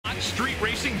Street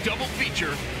Racing double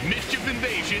feature, Mischief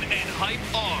Invasion and Hype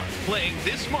R, playing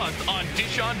this month on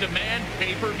Dish on Demand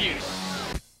pay-per-view.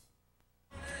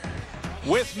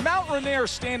 With Mount Rainier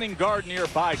standing guard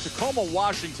nearby, Tacoma,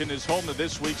 Washington is home to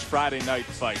this week's Friday Night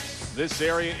Fight. This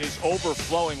area is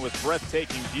overflowing with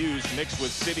breathtaking views mixed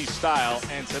with city style,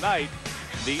 and tonight,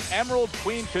 the Emerald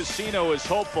Queen Casino is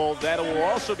hopeful that it will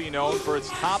also be known for its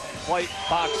top-flight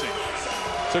boxing.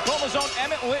 Tacoma's own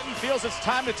Emmett Linton feels it's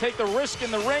time to take the risk in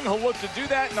the ring. He'll look to do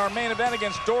that in our main event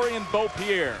against Dorian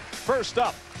Beaupierre. First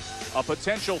up, a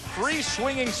potential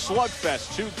three-swinging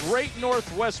slugfest. Two great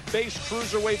Northwest-based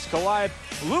cruiserweights collide.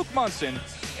 Luke Munsen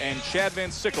and Chad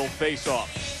VanSickle face off.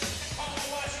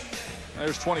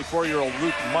 There's 24-year-old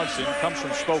Luke Munsen, comes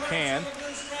from Spokane.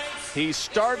 He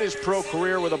started his pro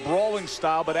career with a brawling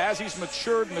style, but as he's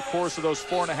matured in the course of those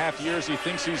 4.5 years, he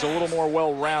thinks he's a little more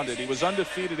well-rounded. He was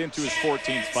undefeated into his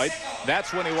 14th fight.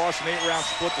 That's when he lost an 8-round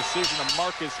split decision to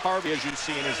Marcus Harvey, as you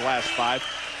see in his last 5.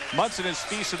 Munsen has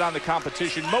feasted on the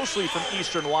competition, mostly from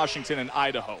Eastern Washington and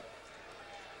Idaho.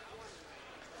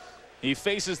 He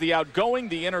faces the outgoing,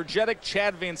 the energetic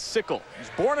Chad VanSickle. He's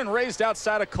born and raised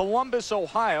outside of Columbus,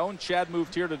 Ohio, and Chad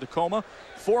moved here to Tacoma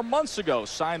 4 months ago,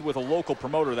 signed with a local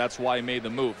promoter. That's why he made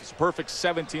the move. He's a perfect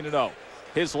 17-0.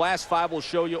 His last 5 will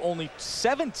show you only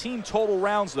 17 total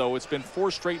rounds, though. It's been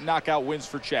 4 straight knockout wins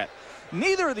for Chad.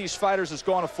 Neither of these fighters has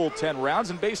gone a full 10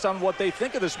 rounds, and based on what they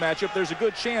think of this matchup, there's a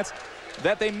good chance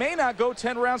that they may not go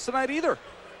 10 rounds tonight either.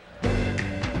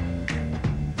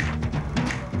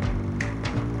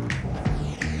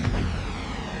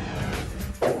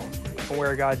 Can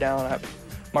wear a guy down.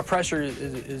 My pressure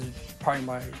is probably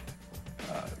my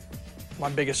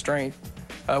biggest strength.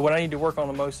 What I need to work on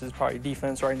the most is probably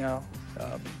defense right now,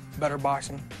 better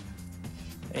boxing,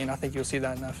 and I think you'll see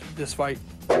that in this fight.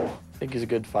 I think he's a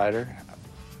good fighter,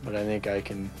 but I think I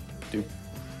can do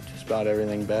just about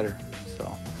everything better.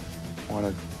 So I want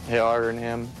to hit harder than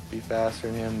him, be faster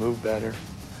than him, move better,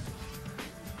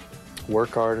 work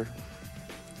harder,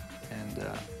 and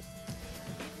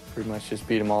pretty much just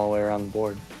beat him all the way around the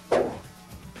board.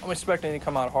 I'm expecting him to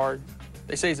come out hard.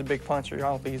 They say he's a big puncher. I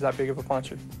don't think he's that big of a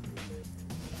puncher.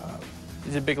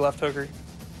 He's a big left hooker.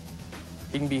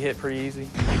 He can be hit pretty easy.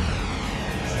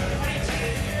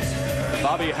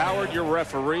 Bobby Howard, your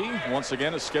referee. Once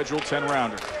again, a scheduled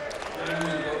 10-rounder.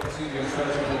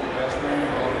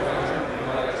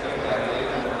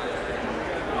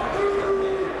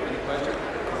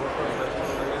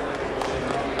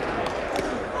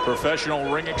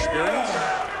 Professional ring experience.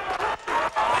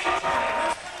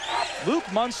 Luke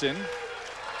Munsen,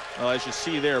 as you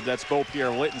see there, that's Beaupierre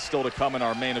Litton still to come in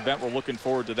our main event. We're looking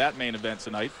forward to that main event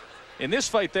tonight. In this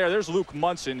fight there's Luke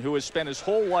Munsen, who has spent his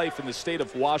whole life in the state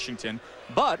of Washington,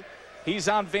 but he's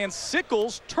on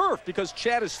VanSickle's turf because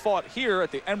Chad has fought here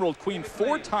at the Emerald Queen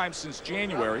 4 times since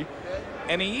January,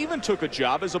 and he even took a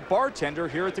job as a bartender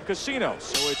here at the casino.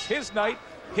 So it's his night,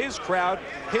 his crowd,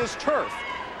 his turf.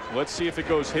 Let's see if it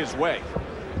goes his way.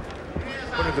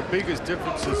 One of the biggest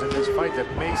differences in this fight that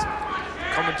may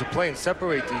come into play and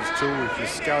separate these two, if you're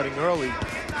scouting early,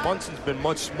 Munsen's been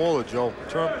much smaller, Joe.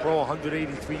 Turned pro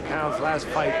 183 pounds last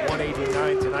fight,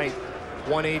 189 tonight,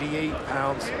 188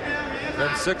 pounds.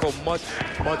 VanSickle much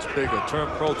bigger.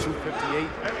 Turned pro 258,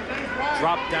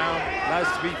 dropped down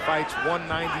last 3 fights,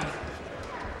 190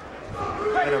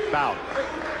 and about.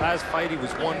 Last fight he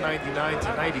was 199.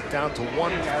 Tonight he's down to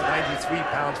 193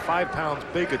 pounds, 5 pounds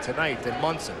bigger tonight than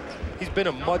Munsen. He's been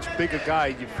a much bigger guy.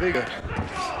 You figure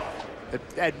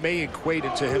that may equate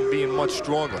into him being much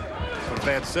stronger. From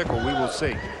VanSickle, we will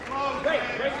see.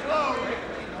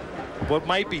 What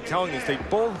might be telling us, they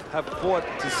both have fought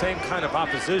the same kind of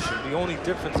opposition. The only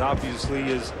difference, obviously,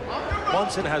 is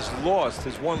Munsen has lost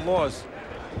his one loss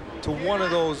to one of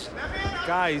those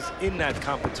guys in that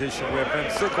competition, where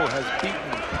VanSickle has beaten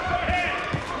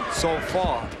so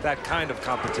far that kind of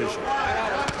competition.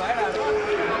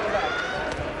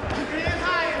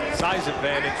 Size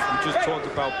advantage, we just talked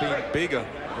about being bigger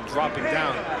and dropping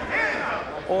down.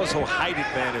 Also height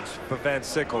advantage for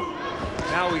VanSickle.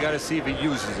 Now we got to see if he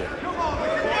uses it.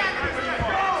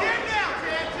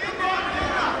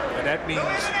 And that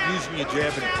means using your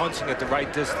jab and punching at the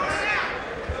right distance.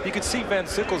 You could see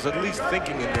VanSickle's at least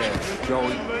thinking in there, Joe.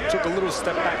 He took a little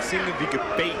step back, seeing if he could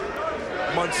bait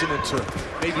Munsen into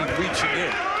maybe reaching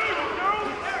in.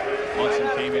 Munsen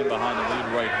came in behind the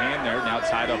lead right hand there, now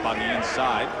tied up on the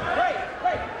inside.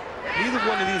 Neither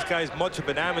one of these guys much of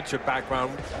an amateur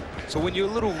background, so when you're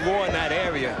a little raw in that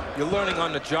area, you're learning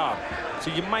on the job.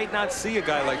 So you might not see a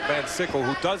guy like VanSickle,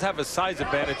 who does have a size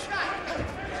advantage,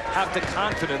 have the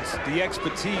confidence, the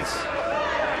expertise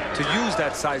to use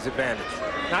that size advantage.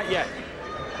 Not yet.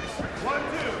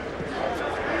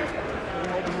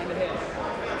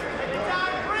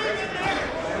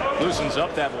 Loosens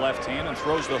up that left hand and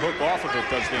throws the hook off of it,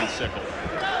 does VanSickle.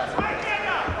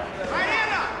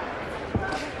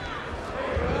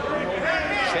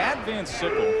 Chad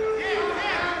VanSickle,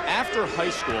 after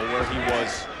high school, where he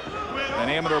was an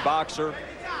amateur boxer,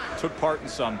 took part in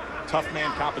some tough man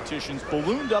competitions,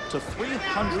 ballooned up to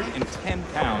 310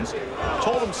 pounds,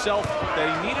 told himself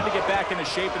that he needed to get back into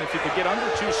shape, and if he could get under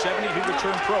 270, he would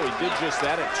turn pro. He did just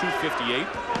that at 258,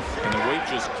 and the weight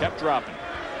just kept dropping.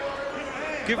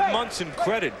 Give Munsen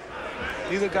credit.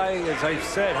 Either guy, as I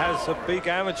said, has a big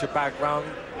amateur background,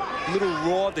 a little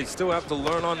raw. They still have to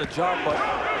learn on the job, but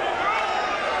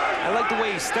I like the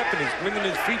way he's stepping. He's bringing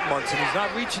his feet, Munsen. He's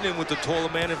not reaching in with the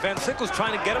taller man, and VanSickle's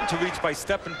trying to get him to reach by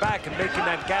stepping back and making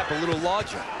that gap a little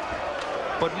larger.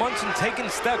 But Munsen taking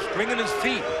steps, bringing his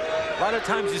feet. A lot of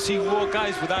times you see raw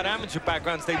guys without amateur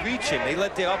backgrounds, they reach in, they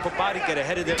let their upper body get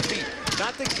ahead of their feet.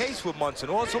 Not the case with Munsen.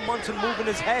 Also, Munsen moving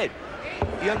his head.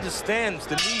 He understands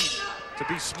the need to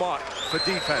be smart for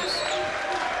defense.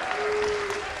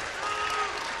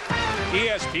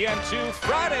 ESPN2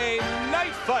 Friday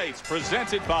Night Fights,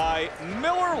 presented by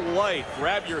Miller Lite.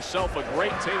 Grab yourself a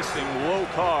great tasting low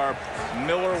carb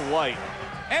Miller Lite.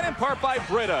 And in part by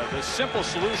Brita, the simple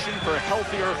solution for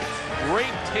healthier,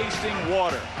 great tasting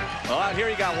water. Well, out here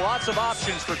you got lots of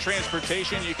options for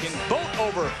transportation. You can boat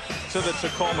over to the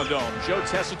Tacoma Dome. Joe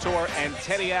Tessitore and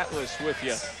Teddy Atlas with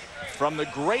you from the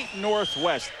great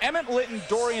Northwest. Emmett Litton,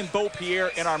 Dorian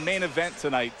Beaupierre in our main event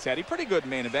tonight, Teddy. Pretty good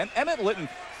main event. Emmett Litton,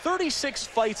 36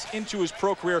 fights into his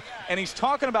pro career, and he's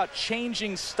talking about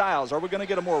changing styles. Are we going to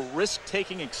get a more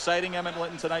risk-taking, exciting Emmett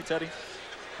Litton tonight, Teddy?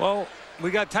 Well, we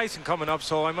got Tyson coming up,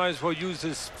 so I might as well use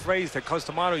this phrase that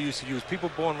Customato used to use. People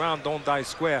born round don't die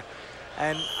square.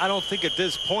 And I don't think at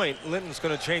this point Litton's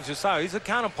going to change his style. He's a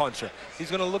counterpuncher. He's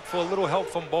going to look for a little help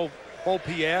from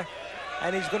Beaupierre.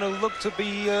 And he's going to look to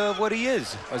be what he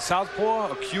is, a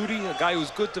southpaw, a cutie, a guy who's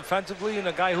good defensively, and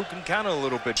a guy who can counter a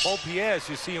little bit. Beaupierre, as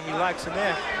you see him relaxing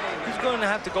there, he's going to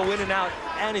have to go in and out,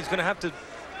 and he's going to have to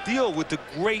deal with the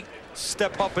great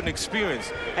step up in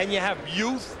experience. And you have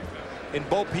youth in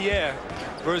Beaupierre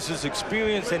versus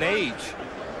experience and age,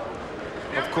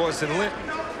 of course, in Litton.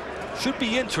 Should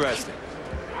be interesting.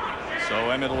 So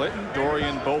Emmett Litton,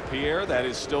 Dorian Beaupierre, that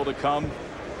is still to come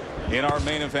in our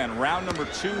main event. Round number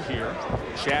 2 here.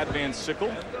 Chad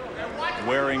VanSickle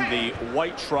wearing the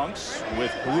white trunks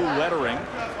with blue lettering.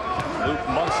 Luke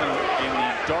Munsen in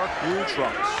the dark blue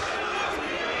trunks.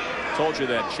 Told you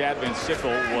that Chad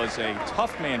VanSickle was a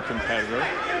tough man competitor.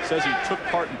 Says he took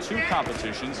part in 2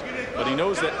 competitions, but he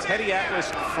knows that Teddy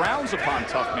Atlas frowns upon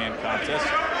tough man contests,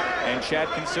 and Chad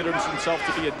considers himself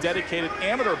to be a dedicated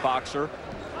amateur boxer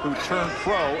who turned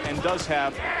pro and does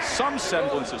have some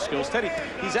semblance of skills. Teddy,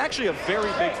 he's actually a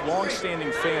very big,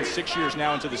 long-standing fan, 6 years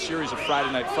now into the series of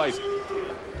Friday Night Fights.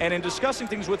 And in discussing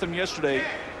things with him yesterday,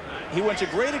 he went to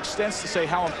great extents to say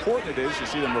how important it is, you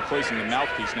see them replacing the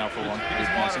mouthpiece now for Luke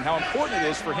Munsen, how important it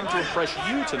is for him to impress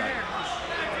you tonight.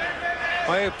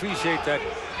 I appreciate that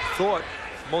thought.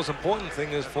 The most important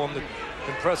thing is for him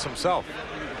to impress himself.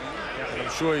 And I'm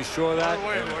sure he's sure of that,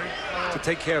 and to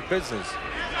take care of business.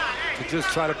 To just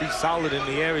try to be solid in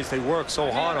the areas they work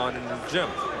so hard on in the gym.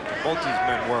 Both these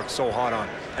men work so hard on.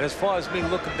 And as far as me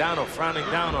looking down or frowning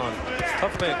down on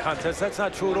tough man contests, that's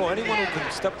not true at all. Anyone who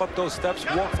can step up those steps,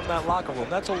 walk from that locker room,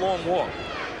 that's a long walk.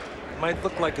 It might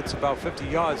look like it's about 50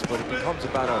 yards, but it becomes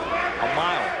about a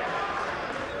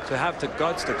mile. To have the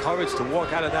guts, the courage to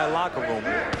walk out of that locker room.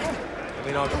 I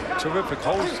mean, our terrific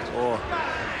host or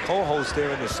co-host there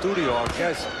in the studio, our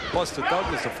guest, Buster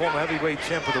Douglas, the former heavyweight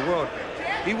champ of the world,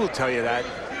 he will tell you that.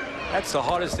 That's the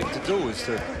hardest thing to do, is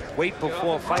to wait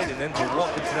before a fight and then to walk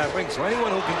into that ring. So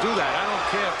anyone who can do that, I don't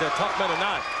care if they're tough men or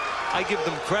not, I give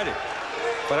them credit.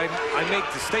 But I make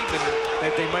the statement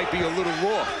that they might be a little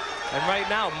raw. And right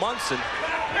now, Munsen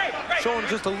showing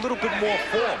just a little bit more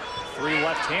form. 3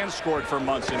 left hands scored for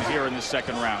Munsen here in the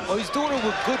second round. Oh, he's doing it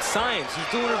with good science.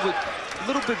 He's doing it with a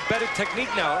little bit better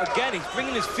technique now. Again, he's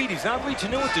bringing his feet. He's not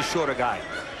reaching in with the shorter guy.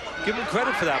 Give him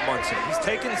credit for that, Munsen. He's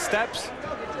taking steps,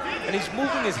 and he's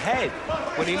moving his head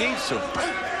when he needs to.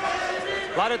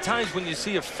 A lot of times when you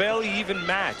see a fairly even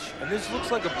match, and this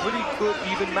looks like a pretty good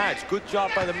even match, good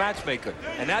job by the matchmaker,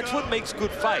 and that's what makes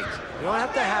good fights. You don't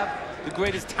have to have the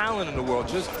greatest talent in the world,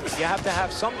 just you have to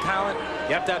have some talent,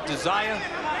 you have to have desire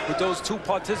with those 2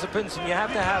 participants, and you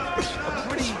have to have a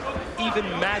pretty even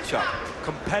matchup,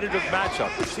 competitive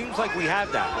matchup. It seems like we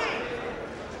have that.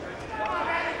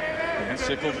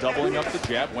 VanSickle doubling up the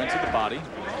jab, went to the body.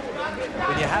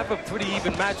 When you have a pretty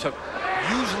even matchup,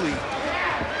 usually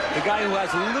the guy who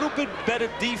has a little bit better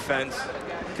defense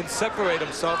can separate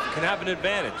himself, can have an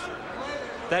advantage.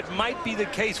 That might be the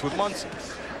case with Munsen.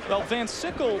 Well,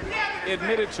 VanSickle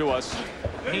admitted to us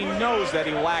he knows that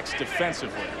he lacks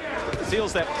defensively.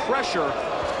 Feels that pressure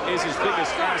is his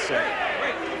biggest asset,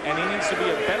 and he needs to be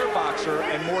a better boxer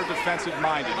and more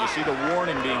defensive-minded. You see the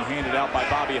warning being handed out by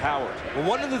Bobby Howard. Well,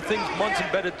 one of the things Munsen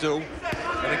better do,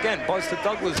 and again, Buster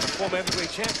Douglas, the former heavyweight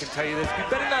champ, can tell you this, you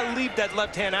better not leave that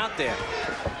left hand out there,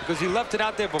 because he left it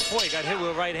out there before he got hit with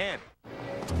a right hand.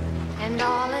 And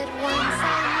all at once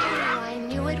I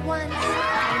knew at once,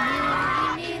 I knew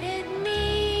he needed me.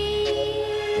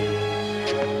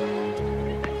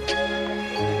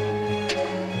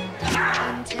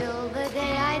 Until the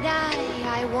day I die,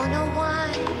 I won't know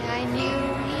why, I knew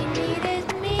he needed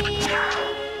me.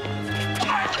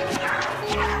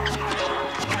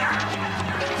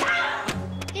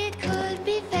 It could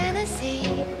be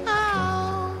fantasy,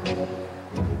 oh.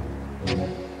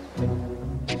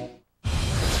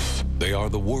 They are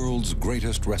the world's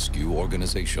greatest rescue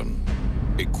organization,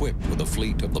 equipped with a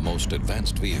fleet of the most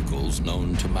advanced vehicles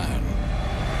known to man.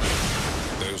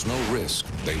 There's no risk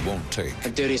they won't take.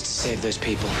 Our duty is to save those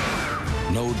people.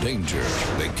 No danger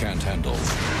they can't handle.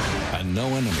 And no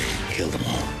enemy Kill them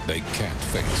all. they can't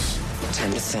face.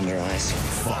 Time to thunderize.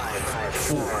 5,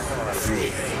 4,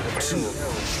 3, 2,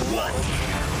 1.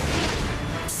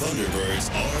 Thunderbirds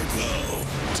are go.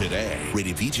 Today,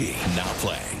 rated PG, now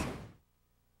playing.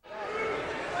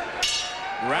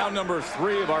 Round number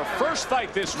 3 of our first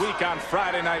fight this week on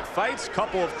Friday Night Fights.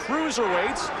 Couple of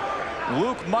cruiserweights.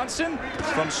 Luke Munsen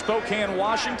from Spokane,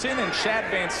 Washington, and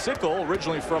Chad VanSickle,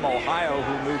 originally from Ohio,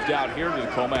 who moved out here to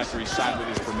Tacoma after he signed with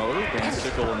his promoter.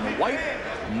 VanSickle in the white,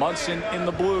 Munsen in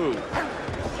the blue.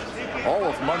 All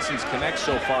of Munsen's connects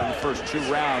so far in the first 2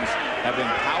 rounds have been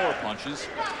power punches.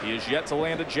 He has yet to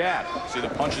land a jab. See the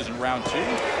punches in round 2.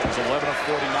 He's 11 of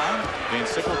 49.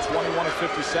 VanSickle 21 of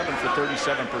 57 for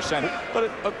 37%.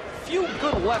 But a few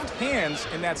good left hands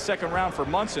in that second round for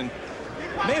Munsen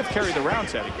may have carried the round,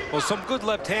 Teddy. Well, some good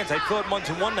left hands. I thought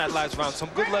Munsen won that last round.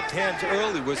 Some good left hands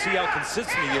early. We'll see how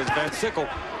consistent he is. VanSickle,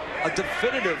 a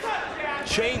definitive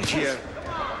change here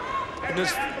in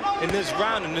this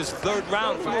round, in this third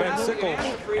round for VanSickle.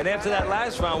 And after that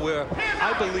last round where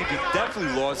I believe he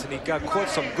definitely lost and he got caught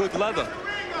some good leather,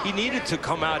 he needed to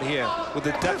come out here with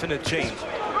a definite change.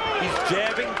 He's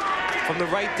jabbing from the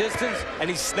right distance, and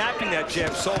he's snapping that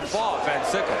jab so far,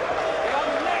 VanSickle.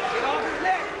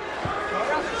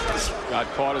 Got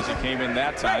caught as he came in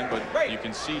that time, but you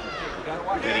can see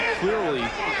that he clearly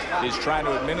is trying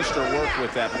to administer work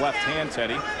with that left hand,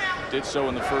 Teddy. Did so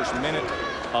in the first minute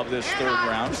of this third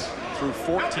round. Threw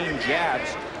 14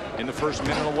 jabs in the first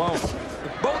minute alone.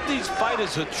 Both these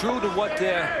fighters are true to what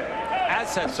their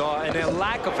assets are and their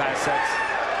lack of assets.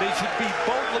 They should be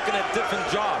both looking at different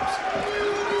jobs.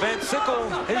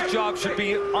 VanSickle, his job should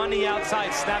be on the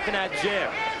outside, snapping that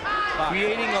jab,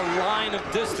 creating a line of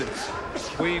distance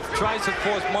where he tries to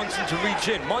force Munsen to reach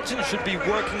in. Munsen should be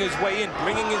working his way in,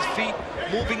 bringing his feet,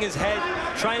 moving his head,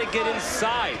 trying to get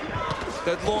inside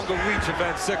that longer reach of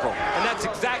VanSickle. And that's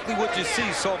exactly what you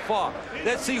see so far.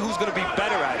 Let's see who's going to be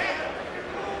better at it.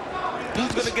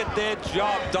 Who's going to get their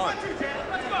job done.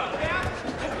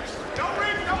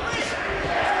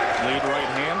 Lead right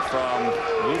hand from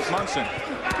Luke Munsen.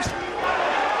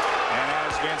 And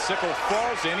as VanSickle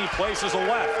falls in, he places a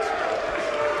left.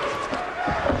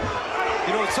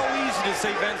 You know, it's so easy to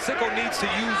say VanSickle needs to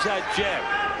use that jab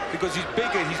because he's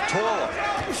bigger, he's taller.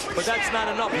 But that's not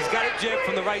enough. He's got to jab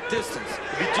from the right distance.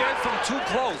 If he jabs from too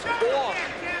close, or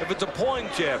if it's a pawing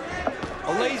jab,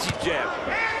 a lazy jab,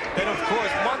 then of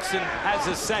course Munsen has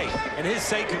his say, and his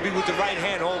say can be with the right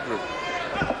hand over it.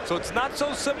 So it's not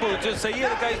so simple to just say, yeah,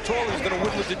 the guy's taller, he's going to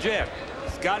win with the jab.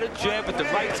 He's got to jab at the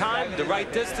right time, the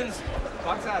right distance.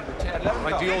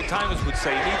 Like the old timers would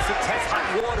say, he needs to test hot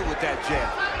water with that jab.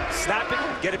 Snap it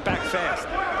and get it back fast.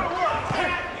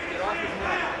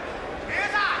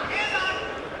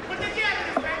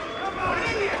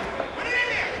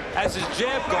 As his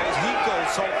jab goes, he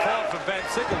goes so far for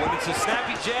VanSickle. When it's a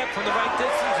snappy jab from the right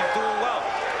distance, he's doing well.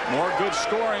 More good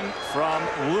scoring from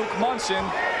Luke Munsen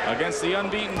against the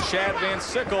unbeaten Chad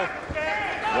VanSickle.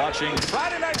 Watching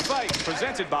Friday Night Fight,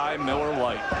 presented by Miller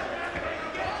Lite.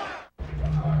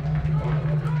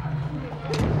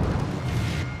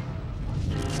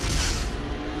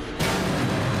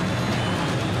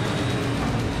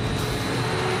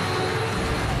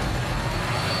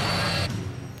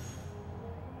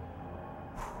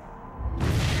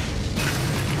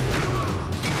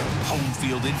 Home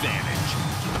field advantage.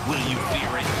 Will you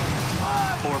fear it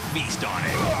or feast on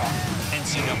it?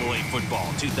 NCAA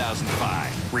Football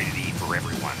 2005. Rated E for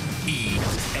everyone. EA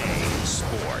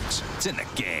Sports. It's in the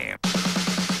game.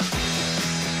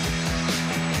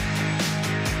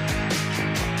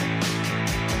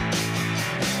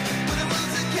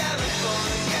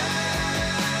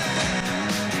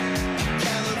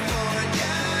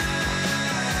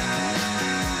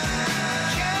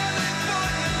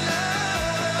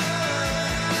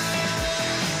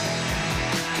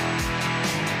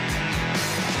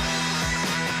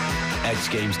 X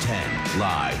Games 10,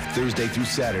 live Thursday through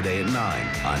Saturday at 9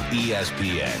 on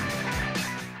ESPN.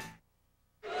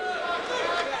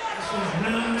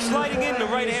 Sliding in the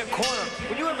right-hand corner.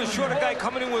 When you have a shorter guy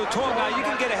coming in with a tall guy, you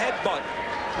can get a headbutt.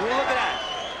 Well, look at that.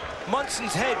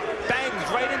 Munson's head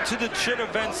bangs right into the chin of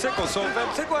VanSickle. So if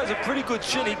VanSickle has a pretty good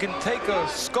chin, he can take a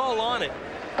skull on it.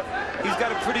 He's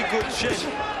got a pretty good chin,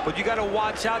 but you got to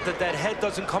watch out that that head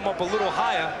doesn't come up a little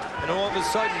higher, and all of a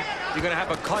sudden, you're going to have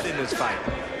a cut in this fight.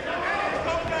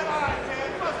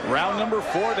 Round number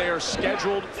 4, they are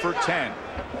scheduled for 10.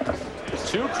 2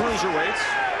 cruiserweights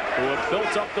who have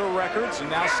built up their records and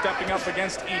now stepping up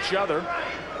against each other.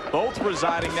 Both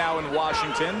residing now in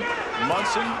Washington.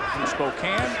 Munsen from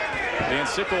Spokane.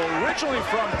 VanSickle originally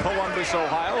from Columbus,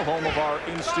 Ohio, home of our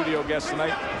in-studio guest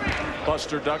tonight,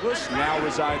 Buster Douglas. Now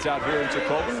resides out here in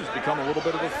Tacoma. He's become a little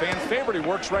bit of a fan favorite. He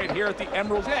works right here at the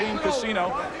Emerald Queen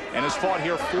Casino and has fought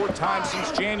here 4 times since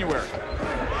January.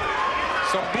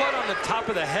 Some blood on the top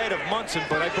of the head of Munsen,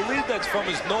 but I believe that's from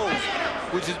his nose,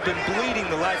 which has been bleeding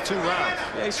the last 2 rounds.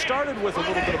 Yeah, he started with a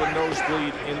little bit of a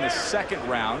nosebleed in the 2nd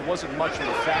round. Wasn't much of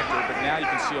a factor, but now you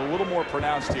can see a little more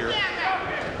pronounced here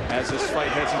as this fight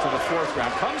heads into the 4th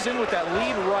round. Comes in with that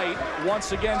lead right,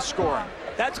 once again scoring.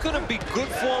 That's going to be good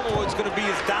for him, or it's going to be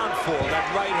his downfall, that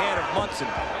right hand of Munsen.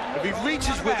 If he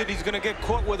reaches with it, he's going to get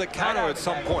caught with a counter at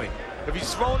some point. If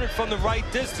he's throwing it from the right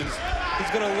distance,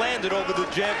 he's going to land it over the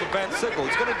jab of VanSickle.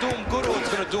 It's going to do him good or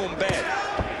it's going to do him bad.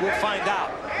 We'll find out.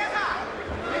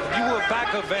 If you were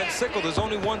back of VanSickle, there's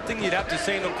only one thing you'd have to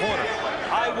say in the corner.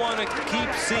 I want to keep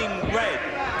seeing red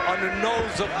on the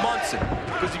nose of Munsen.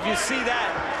 Because if you see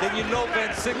that, then you know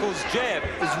VanSickle's jab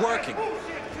is working.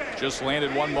 Just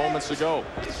landed 1 moments ago.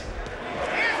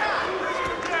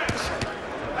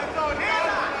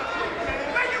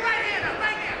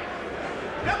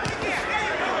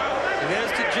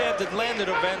 There's the jab that landed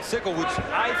on VanSickle, which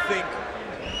I think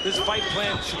this fight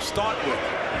plan should start with.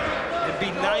 It'd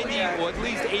be 90 or at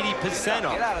least 80%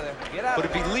 of. But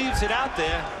if he leaves it out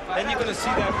there, then you're going to see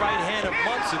that right hand of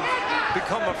Munsen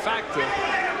become a factor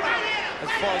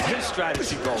as far as his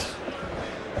strategy goes.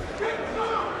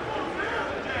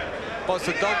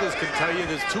 Buster Douglas can tell you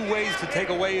there's 2 ways to take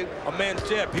away a man's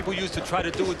jab. People used to try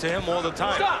to do it to him all the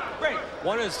time.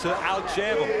 One is to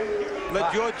out-jab him.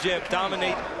 Let your jab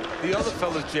dominate the other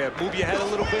fella's jab. Move your head a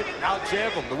little bit,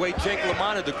 out-jab him. The way Jake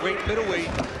LaMotta, the great middleweight,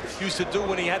 used to do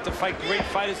when he had to fight great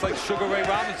fighters like Sugar Ray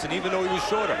Robinson, even though he was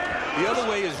shorter. The other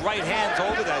way is right hands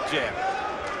over that jab.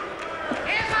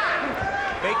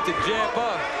 Make the jab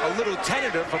a little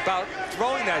tentative about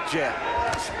throwing that jab.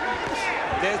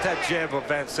 There's that jab of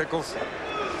VanSickle's.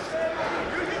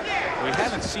 We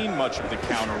haven't seen much of the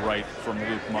counter right from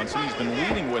Luke Munsen. He's been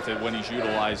leading with it when he's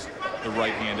utilized the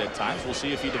right hand at times. We'll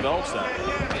see if he develops that.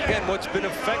 Again, what's been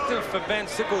effective for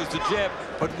VanSickle is the jab,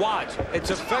 but watch. It's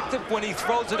effective when he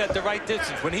throws it at the right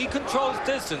distance. When he controls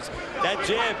distance, that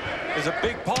jab is a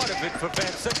big part of it for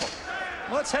VanSickle.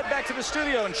 Let's head back to the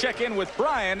studio and check in with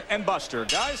Brian and Buster.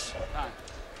 Guys?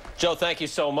 Joe, thank you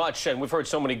so much. And we've heard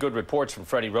so many good reports from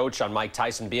Freddie Roach on Mike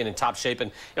Tyson being in top shape.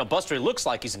 And, Buster looks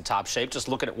like he's in top shape, just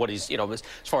looking at what he's, as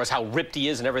far as how ripped he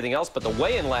is and everything else. But the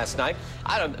weigh-in last night,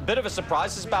 a bit of a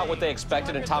surprise. It's about what they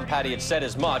expected, and Tom Patty had said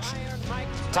as much.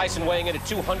 Tyson weighing in at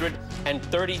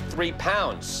 233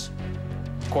 pounds.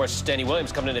 Of course, Danny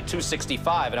Williams coming in at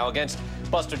 265. And now against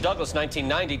Buster Douglas,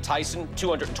 1990, Tyson,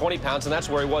 220 pounds, and that's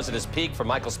where he was at his peak. For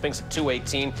Michael Spinks at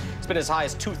 218. It's been as high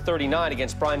as 239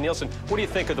 against Brian Nielsen. What do you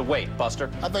think of the weight, Buster?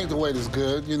 I think the weight is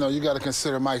good. You got to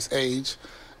consider Mike's age,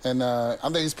 and I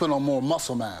think he's putting on more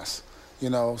muscle mass.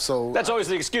 So... That's always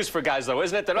the excuse for guys, though,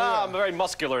 isn't it? That, I'm very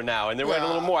muscular now, and they're weighing a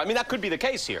little more. I mean, that could be the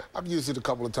case here. I've used it a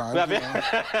couple of times.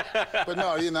 But no,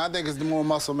 I think it's the more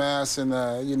muscle mass, and,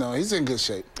 he's in good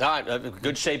shape. All right,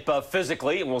 good shape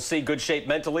physically, and we'll see good shape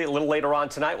mentally a little later on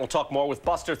tonight. We'll talk more with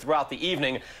Buster throughout the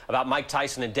evening about Mike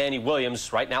Tyson and Danny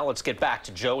Williams. Right now, let's get back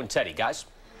to Joe and Teddy, guys.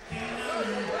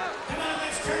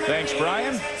 Thanks,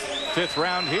 Brian. 5th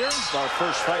round here. Our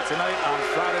first fight tonight on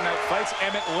Friday Night Fights.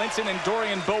 Emmett Linton and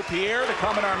Dorian Beaupierre to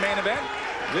come in our main event.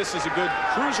 This is a good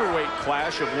cruiserweight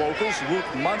clash of locals. Luke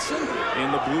Munsen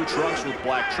in the blue trunks with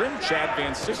black trim. Chad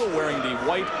VanSickle wearing the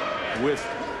white with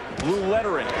blue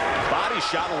lettering. Body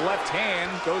shot, left hand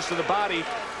goes to the body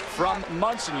from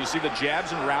Munsen. You see the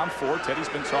jabs in round 4. Teddy's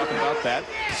been talking about that.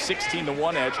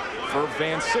 16-1 edge for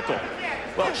VanSickle.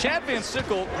 Well, Chad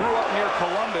VanSickle grew up near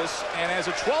Columbus, and as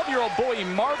a 12-year-old boy, he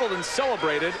marveled and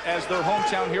celebrated as their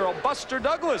hometown hero, Buster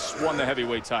Douglas, won the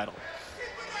heavyweight title.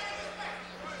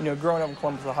 Growing up in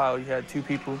Columbus, Ohio, you had 2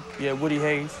 people. You had Woody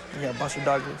Hayes, and you had Buster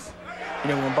Douglas.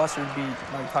 When Buster beat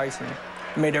Mike Tyson,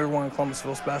 it made everyone in Columbus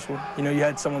feel special. You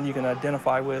had someone you can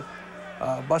identify with.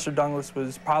 Buster Douglas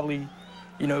was probably,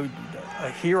 you know, a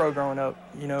hero growing up.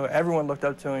 You know, everyone looked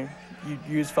up to him.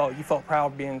 You felt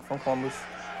proud being from Columbus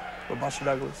with Buster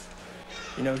Douglas.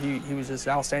 You know, he was just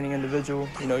an outstanding individual.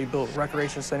 You know, he built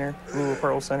Recreation Center, Louisville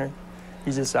Pearl Center.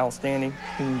 He's just an outstanding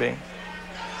human being.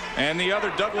 And the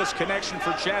other Douglas connection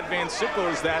for Chad VanSickle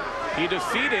is that he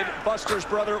defeated Buster's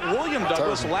brother William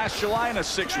Douglas last July in a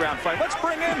 6-round fight. Let's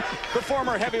bring in the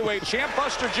former heavyweight champ,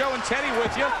 Buster, Joe, and Teddy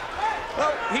with you.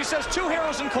 Well, he says 2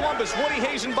 heroes in Columbus, Woody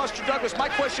Hayes and Buster Douglas. My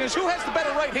question is, who has the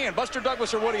better right hand, Buster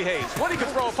Douglas or Woody Hayes? Woody can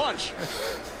throw a punch.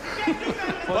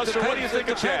 Buster, what do you think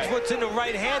of Chad? Depends what's in the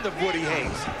right hand of Woody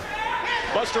Hayes.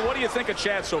 Buster, what do you think of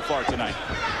Chad so far tonight?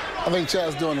 I think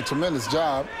Chad's doing a tremendous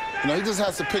job. You know, he just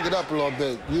has to pick it up a little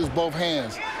bit, use both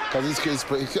hands, because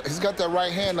he's got that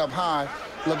right hand up high,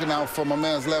 looking out for my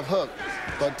man's left hook.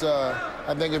 But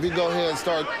I think if he go ahead and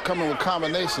start coming with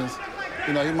combinations,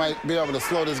 you know, he might be able to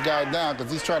slow this guy down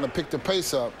because he's trying to pick the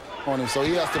pace up on him, so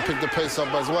he has to pick the pace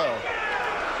up as well.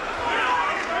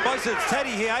 Buster, it's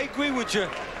Teddy here. I agree with you.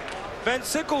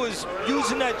 VanSickle is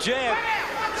using that jab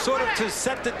sort of to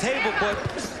set the table, but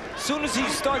as soon as he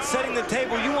starts setting the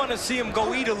table, you want to see him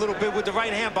go eat a little bit with the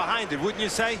right hand behind it, wouldn't you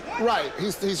say? Right.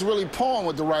 He's really pawing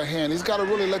with the right hand. He's got to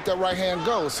really let that right hand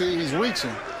go. See, he's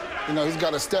reaching. You know, he's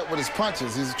got to step with his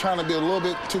punches. He's trying to be a little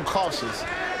bit too cautious.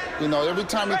 You know, every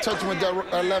time he touches him with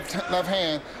that left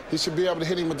hand, he should be able to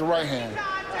hit him with the right hand.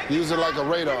 Use it like a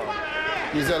radar.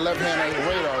 Use that left hand like a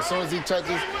radar. As soon as he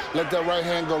touches, let that right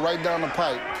hand go right down the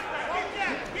pipe.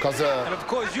 And of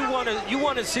course, you want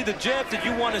to see the jab that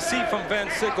you want to see from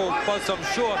VanSickle, Buzz, I'm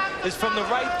sure, is from the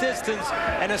right distance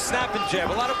and a snapping jab.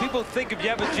 A lot of people think if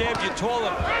you have a jab, you're taller,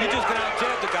 you're just going to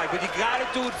out-jab the guy, but you got to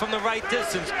do it from the right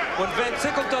distance. When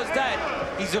VanSickle does that,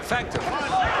 he's effective.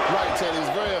 Right, Teddy,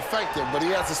 he's very effective, but he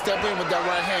has to step in with that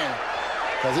right hand.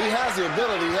 Because he has the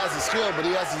ability, he has the skill, but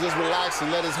he has to just relax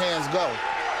and let his hands go.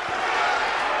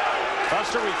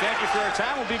 Buster, we thank you for your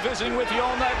time. We'll be visiting with you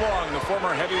all night long, the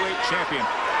former heavyweight champion.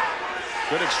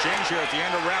 Good exchange here at the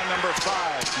end of round number 5.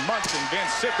 Munsen,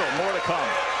 VanSickle, more to come.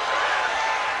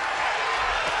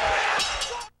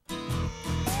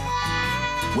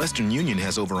 Western Union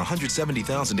has over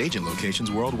 170,000 agent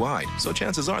locations worldwide, so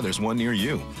chances are there's one near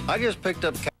you. I just picked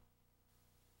up...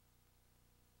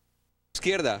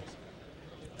 Izquierda.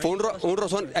 Fue un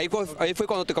rozón. Ahí fue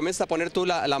cuando te comienzas a poner tú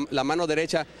la mano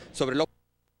derecha sobre el...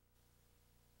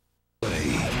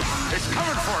 It's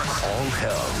coming for us. All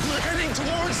hell We're heading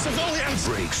towards civilians.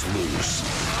 breaks loose.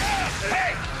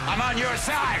 Hey, I'm on your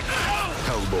side.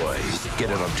 Hellboy. Get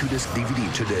it on 2-disc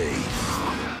DVD today.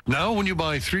 Now, when you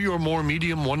buy 3 or more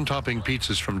medium one-topping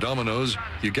pizzas from Domino's,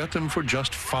 you get them for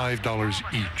just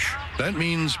 $5 each. That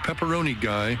means pepperoni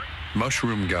guy,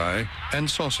 mushroom guy, and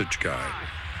sausage guy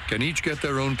can each get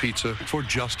their own pizza for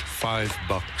just $5.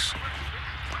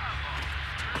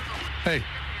 Hey,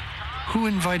 who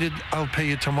invited I'll pay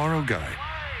you tomorrow guy?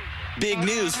 Big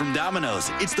news from Domino's.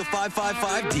 It's the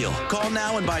 5-5-5 deal. Call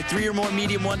now and buy 3 or more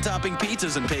medium one-topping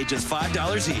pizzas and pay just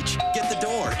 $5 each. Get the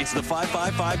door. It's the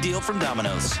 5-5-5 deal from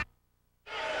Domino's.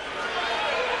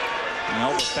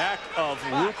 Now the back of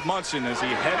Luke Munsen as he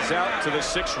heads out to the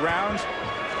 6th round.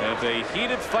 Of a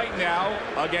heated fight now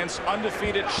against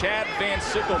undefeated Chad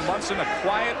VanSickle. Munsen, a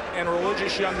quiet and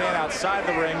religious young man outside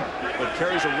the ring, but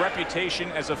carries a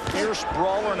reputation as a fierce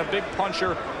brawler and a big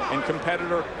puncher and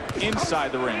competitor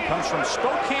inside the ring. Comes from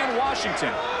Spokane,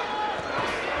 Washington.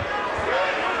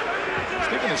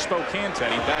 Speaking of Spokane,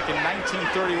 Teddy, back in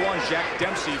 1931, Jack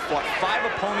Dempsey fought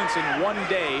 5 opponents in one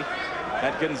day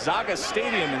at Gonzaga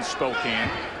Stadium in Spokane.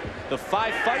 The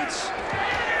 5 fights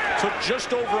took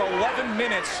just over 11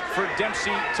 minutes for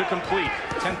Dempsey to complete.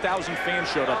 10,000 fans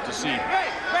showed up to see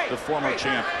the former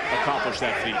champ accomplish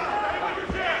that feat.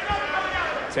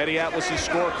 Teddy Atlas's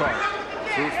scorecard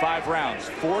through 5 rounds,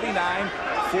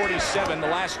 49-47. The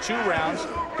last 2 rounds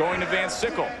going to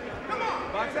VanSickle.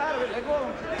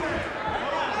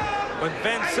 When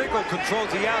VanSickle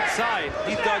controls the outside,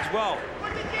 he does well.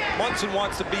 Munsen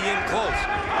wants to be in close.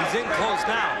 He's in close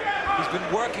now. He's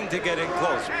been working to get in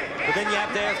close. But then you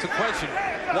have to ask the question,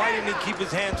 why didn't he keep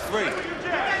his hands free?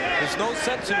 There's no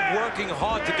sense in working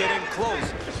hard to get in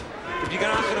close if you're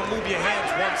not going to move your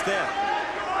hands once there.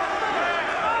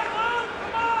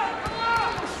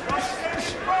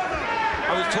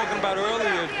 I was talking about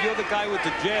earlier, if you're the guy with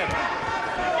the jab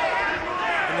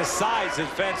and the size that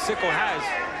VanSickle has,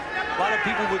 a lot of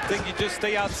people would think you just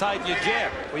stay outside your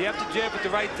jab. Well, you have to jab at the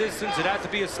right distance. It has to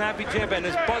be a snappy jab. And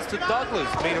as Buster Douglas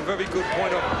made a very good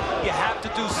point of, you have to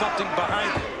do something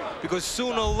behind it. Because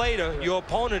sooner or later, your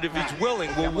opponent, if he's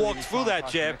willing, will walk through that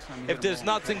jab if there's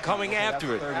nothing coming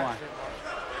after it.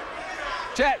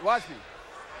 Chet, watch me.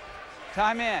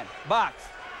 Time in. Box.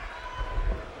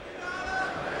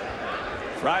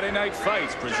 Friday Night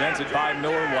Fights presented by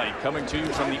Miller Lite, coming to you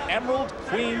from the Emerald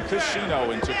Queen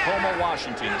Casino in Tacoma,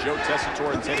 Washington. Joe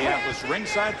Tessitore and Teddy Atlas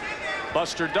ringside.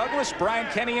 Buster Douglas, Brian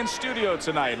Kenny in studio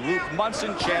tonight. Luke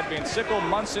Munsen, Chad VanSickle.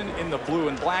 Munsen in the blue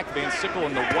and black, VanSickle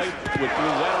in the white with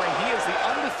blue lettering. He is the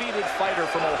undefeated fighter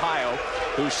from Ohio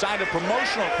who signed a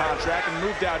promotional contract and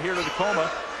moved out here to Tacoma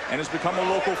and has become a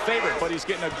local favorite, but he's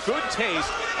getting a good taste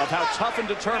of how tough and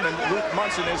determined Luke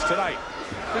Munsen is tonight.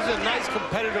 This is a nice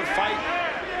competitive fight.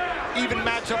 Even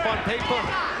matchup on paper,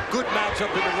 good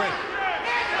matchup in the ring.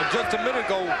 And just a minute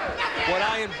ago, what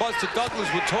I and Buster Douglas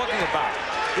were talking about.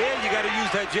 There, you got to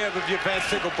use that jab of your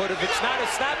VanSickle, but if it's not a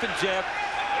snapping jab,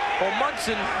 well,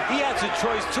 Munsen, he has a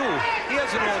choice too. He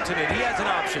has an alternate, he has an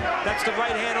option. That's the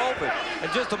right hand open. And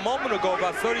just a moment ago,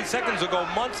 about 30 seconds ago,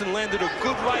 Munsen landed a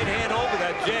good right hand over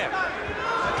that jab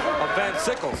of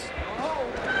VanSickle's.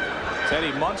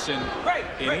 Teddy, Munsen,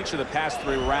 in each of the past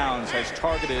 3 rounds, has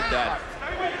targeted that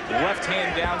left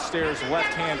hand downstairs,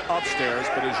 left hand upstairs,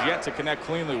 but has yet to connect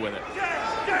cleanly with it.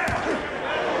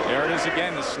 There it is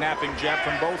again, the snapping jab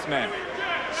from both men.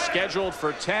 Scheduled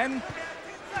for 10,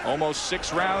 almost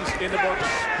 6 rounds in the books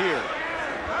here.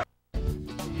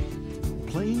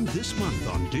 Playing this month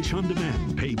on Dish on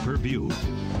Demand pay-per-view.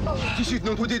 Qu'est-ce que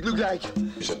notre date look like?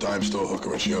 He's a dime store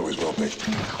hooker and she always will be.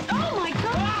 Oh my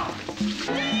God!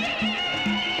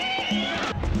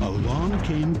 Along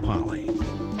Came Polly.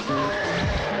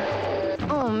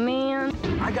 Oh man.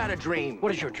 I got a dream.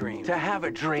 What is your dream? To have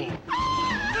a dream.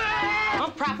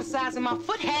 I'm prophesizing my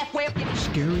foot halfway up your...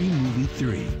 Scary Movie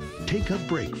 3. Take a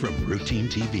break from routine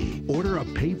TV. Order a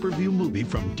pay-per-view movie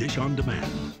from Dish on Demand.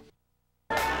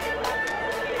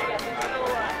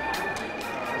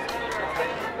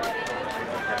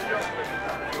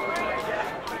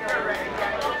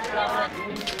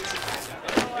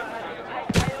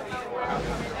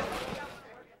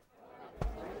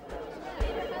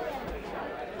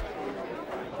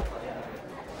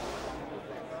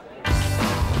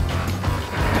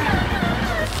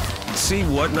 See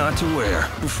what not to wear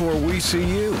before we see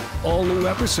you. All new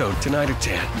episode tonight at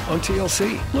 10 on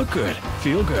TLC. Look good,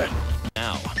 feel good.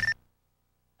 Now.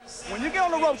 When you get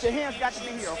on the ropes, your hands got to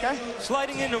be here, okay?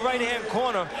 Sliding in the right-hand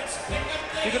corner,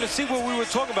 you're going to see what we were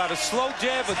talking about. A slow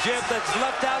jab, a jab that's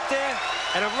left out there,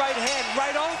 and a right hand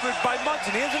right over it by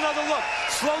Munsen. Here's another look.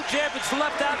 Slow jab, it's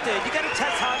left out there. You got to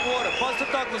test hot water.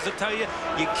 Buster Douglas will tell you,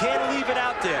 you can't leave it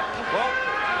out there. Well,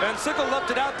 VanSickle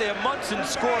left it out there. Munsen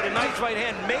scored a nice right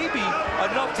hand, maybe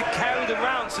enough to carry the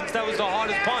round since that was the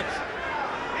hardest punch.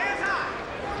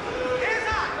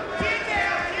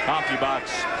 CompuBox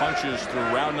punches through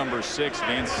round number 6.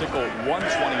 VanSickle 129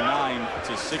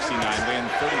 to 69, Van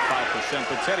 35%.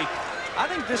 But Teddy, I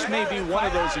think this may be one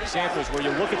of those examples where you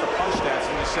look at the punch stats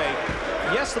and you say,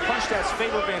 yes, the punch stats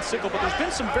favor VanSickle, but there's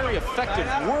been some very effective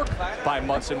work by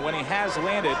Munsen when he has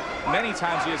landed. Many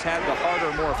times he has had the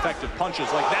harder, more effective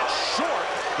punches, like that short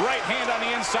right hand on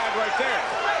the inside right there.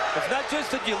 It's not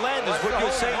just that you land, is what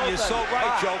you're saying. You're so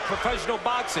right, Joe. Professional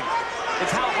boxing.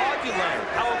 It's how hard you land,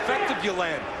 how effective you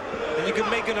land. And you can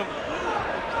make an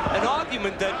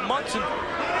argument that Munsen,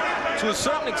 to a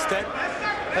certain extent,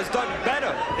 has done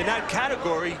better in that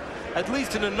category, at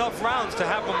least in enough rounds to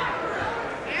have him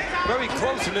very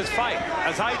close in this fight,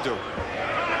 as I do.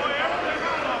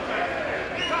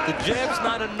 The jab's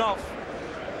not enough.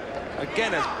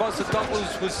 Again, as Buster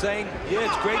Douglas was saying, yeah,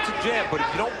 it's great to jab, but if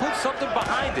you don't put something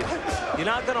behind it, you're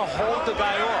not going to hold the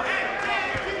guy off.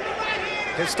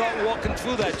 He'll start walking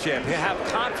through that jab. He'll have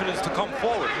confidence to come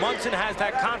forward. Munsen has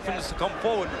that confidence to come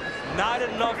forward. Not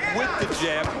enough with the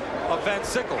jab of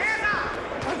VanSickle.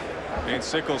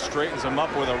 VanSickle straightens him up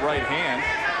with a right hand.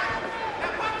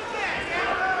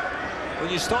 When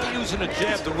you start using a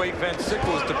jab the way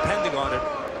VanSickle is depending on it,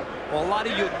 well, a lot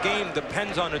of your game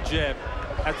depends on a jab,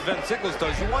 as VanSickle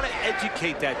does. You want to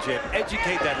educate that jab,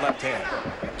 educate that left hand.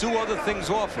 Do other things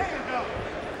off it.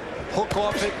 Hook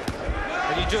off it,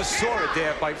 and you just saw it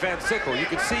there by VanSickle. You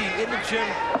can see in the gym,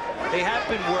 they have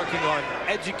been working on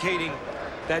educating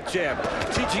that jab,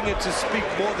 teaching it to speak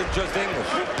more than just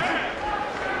English.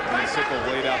 VanSickle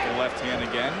laid out the left hand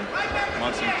again.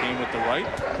 Munsen came with the right.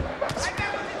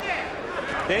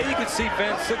 There you can see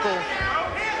VanSickle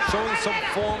showing some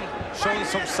form, showing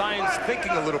some signs,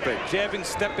 thinking a little bit. Jabbing,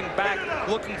 stepping back,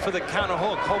 looking for the counter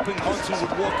hook, hoping Munsen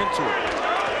would walk into it.